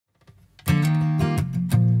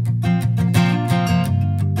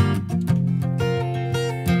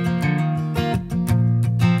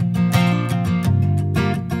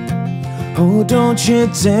Oh, don't you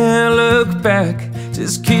dare look back,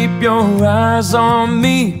 just keep your eyes on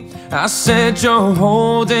me. I said you're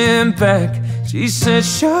holding back. She said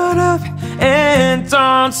shut up and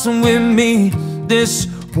dance with me. This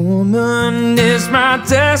woman is my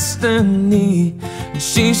destiny. And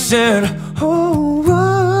she said, oh,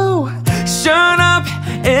 whoa, shut up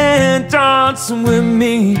and dance with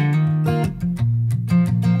me.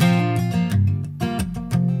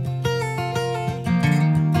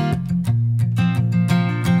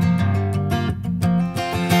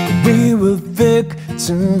 We were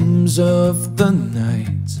victims of the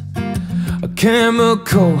night, a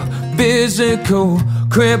chemical, physical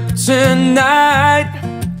kryptonite,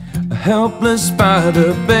 a helpless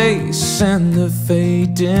spider base and the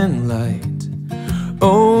fading light.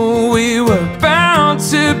 Oh, we were bound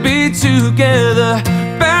to be together,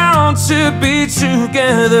 bound to be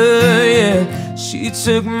together, yeah. She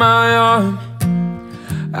took my arm,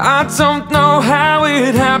 I don't know how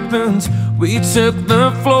it happened. We took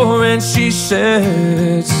the floor and she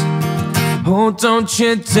said, oh, don't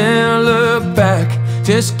you dare look back,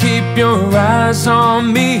 just keep your eyes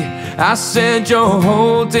on me. I said you're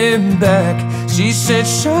holding back. She said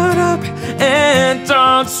shut up and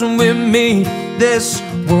dance with me. This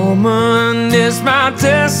woman is my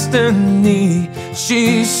destiny.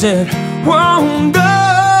 She said, oh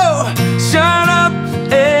no, shut up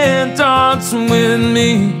and dance with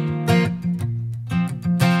me.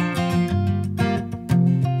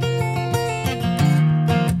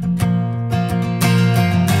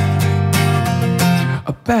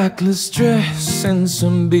 Backless dress and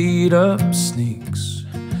some beat-up sneaks,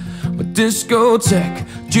 a discotheque,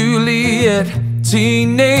 Juliet,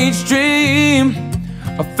 teenage dream.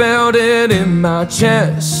 I felt it in my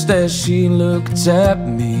chest as she looked at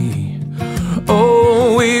me.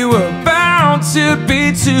 Oh, we were bound to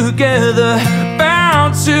be together,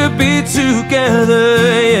 bound to be together,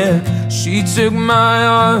 yeah. She took my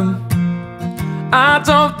arm, I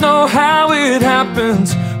don't know how it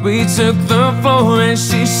happened. We took the floor and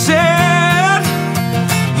she said,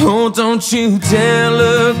 oh, don't you dare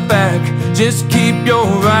look back, just keep your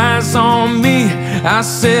eyes on me. I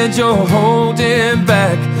said you're holding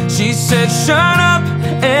back. She said shut up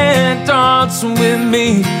and dance with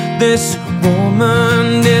me. This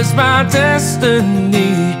woman is my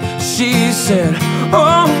destiny. She said,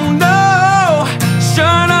 oh no,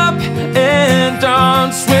 shut up and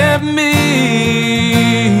dance with me.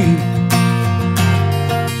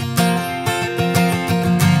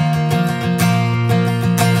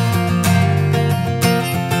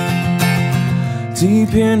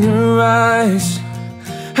 Deep in her eyes,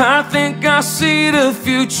 I think I see the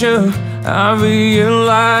future. I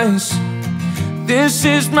realize this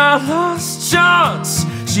is my last chance.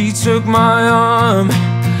 She took my arm,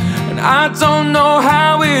 and I don't know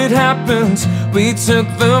how it happened. We took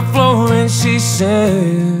the floor and she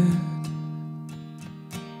said,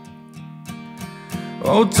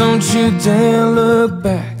 oh, don't you dare look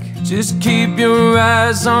back, just keep your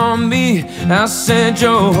eyes on me. I said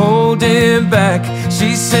you're holding back.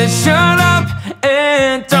 She said shut up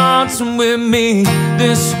and dance with me.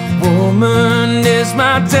 This woman is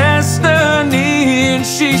my destiny. And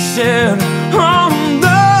she said, oh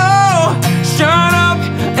no, shut up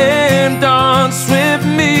and dance with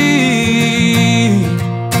me.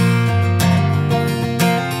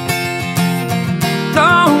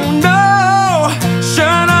 Oh no,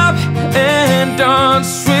 shut up and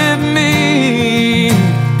dance with me.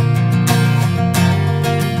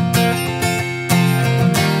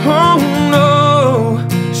 Oh no,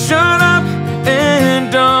 shut up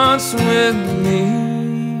and dance with me.